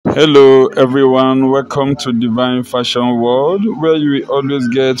Hello, everyone. Welcome to Divine Fashion World, where you will always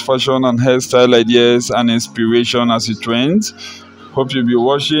get fashion and hairstyle ideas and inspiration as it trends. Hope you'll be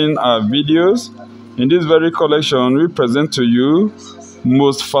watching our videos. In this very collection, we present to you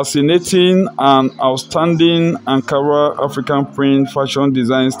most fascinating and outstanding Ankara African print fashion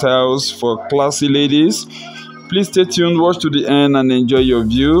design styles for classy ladies. Please stay tuned, watch to the end and enjoy your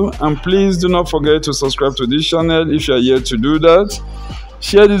view. And please do not forget to subscribe to this channel if you are here to do that.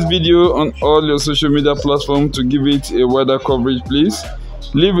 Share this video on all your social media platforms to give it a wider coverage, please.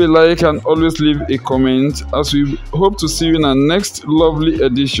 Leave a like and always leave a comment, as we hope to see you in our next lovely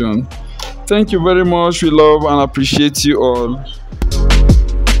edition. Thank you very much. We love and appreciate you all.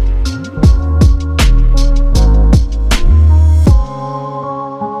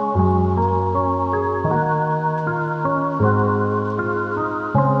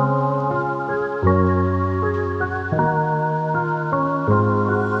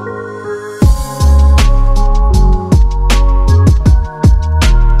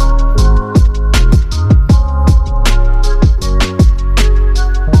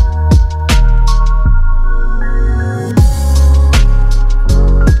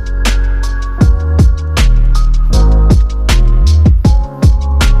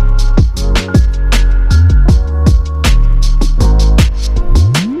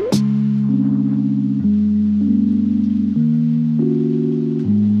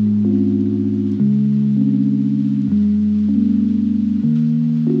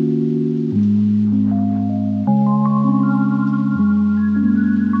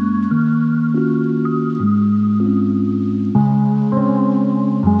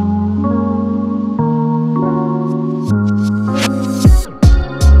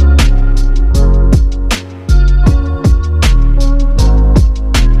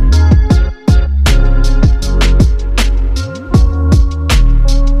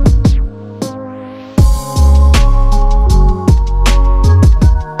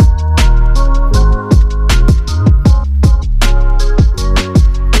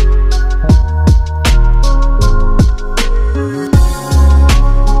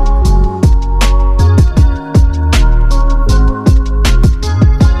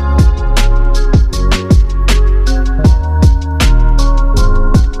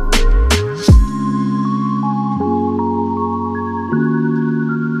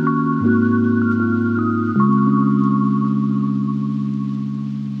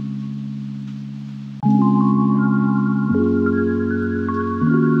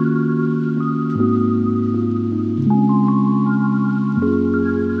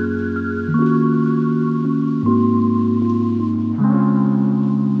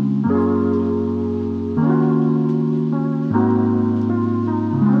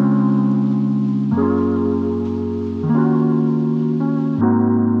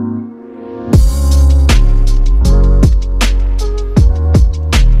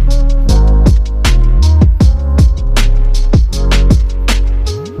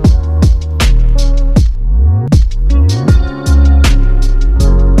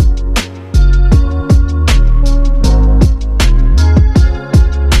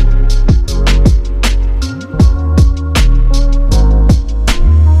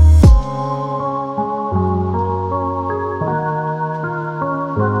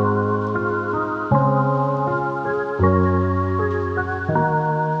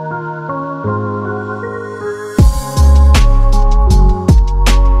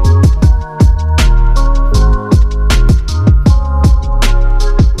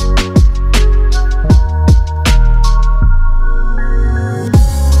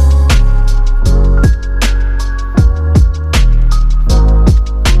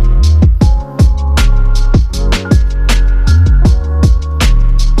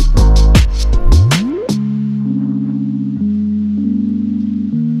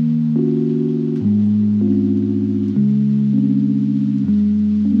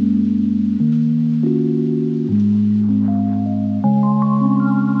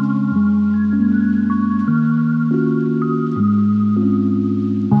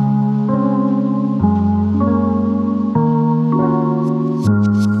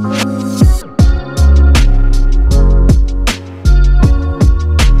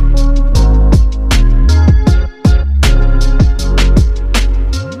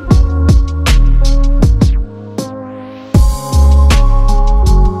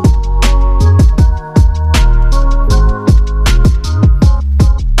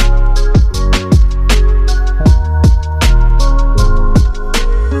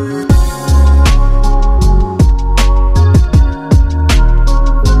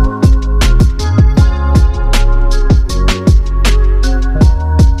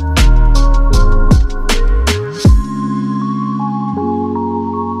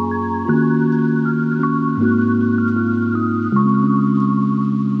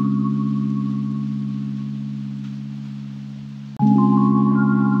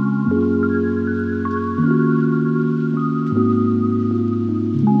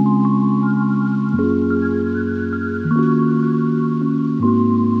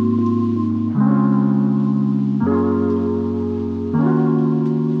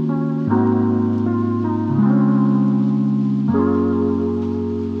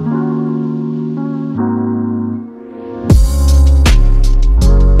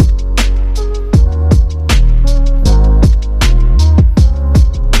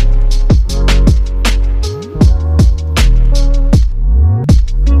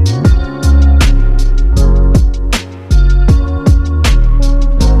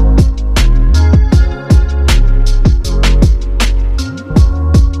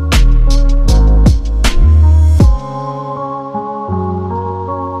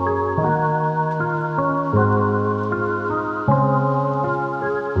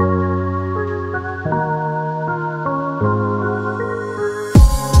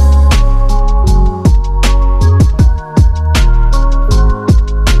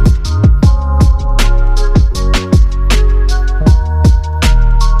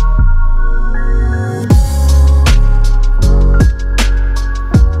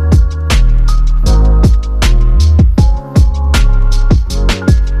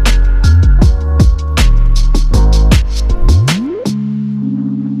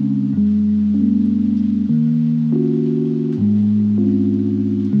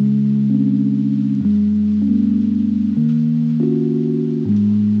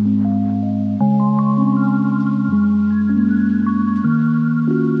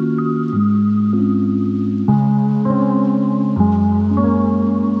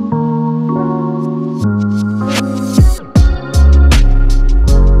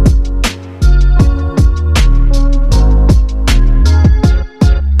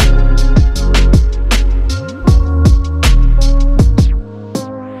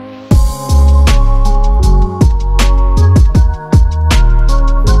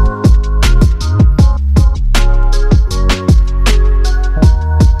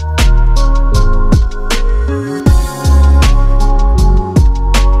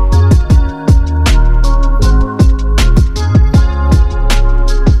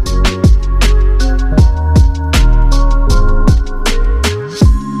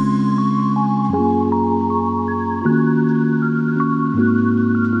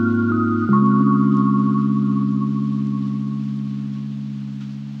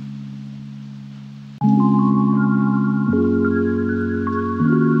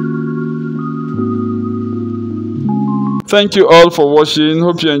 Thank you all for watching.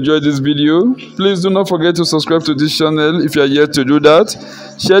 Hope you enjoyed this video. Please do not forget to subscribe to this channel if you are yet to do that.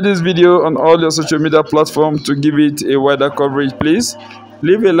 Share this video on all your social media platforms to give it a wider coverage, please.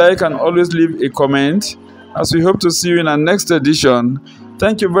 Leave a like and always leave a comment, as we hope to see you in our next edition.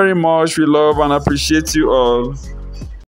 Thank you very much. We love and appreciate you all.